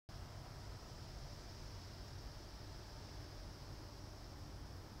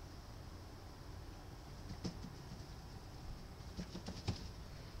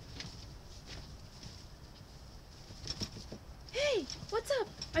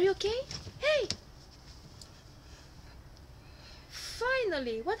Are you okay? Hey!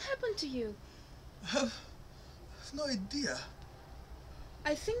 Finally! What happened to you? I have no idea.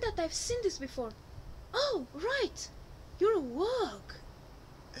 I think that I've seen this before. Oh, right! You're a Warg.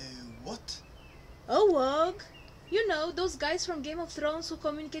 What? A Warg? You know, those guys from Game of Thrones who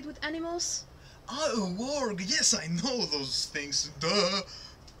communicate with animals? Ah, a warg! Yes, I know those things. Duh!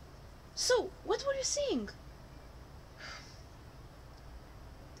 So, what were you seeing?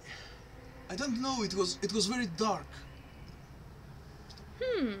 I don't know, it was very dark.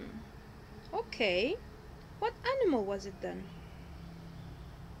 Okay. What animal was it then?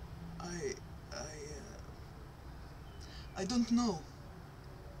 I don't know.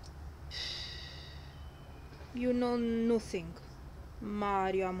 You know nothing,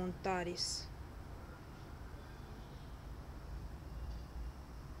 Maario Amontaris.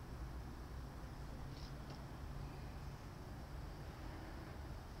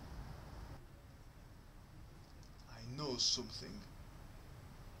 I know something.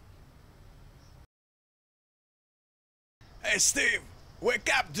 Hey Steve! Wake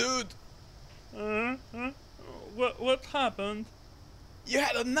up, dude! What happened? You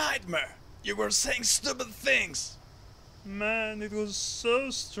had a nightmare! You were saying stupid things! Man, it was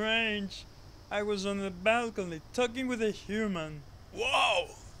so strange. I was on the balcony talking with a human. Whoa!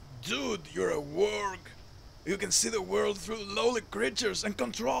 Dude, you're a warg! You can see the world through lowly creatures and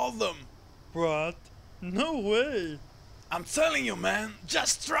control them! What? No way! I'm telling you, man,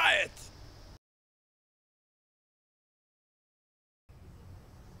 just try it!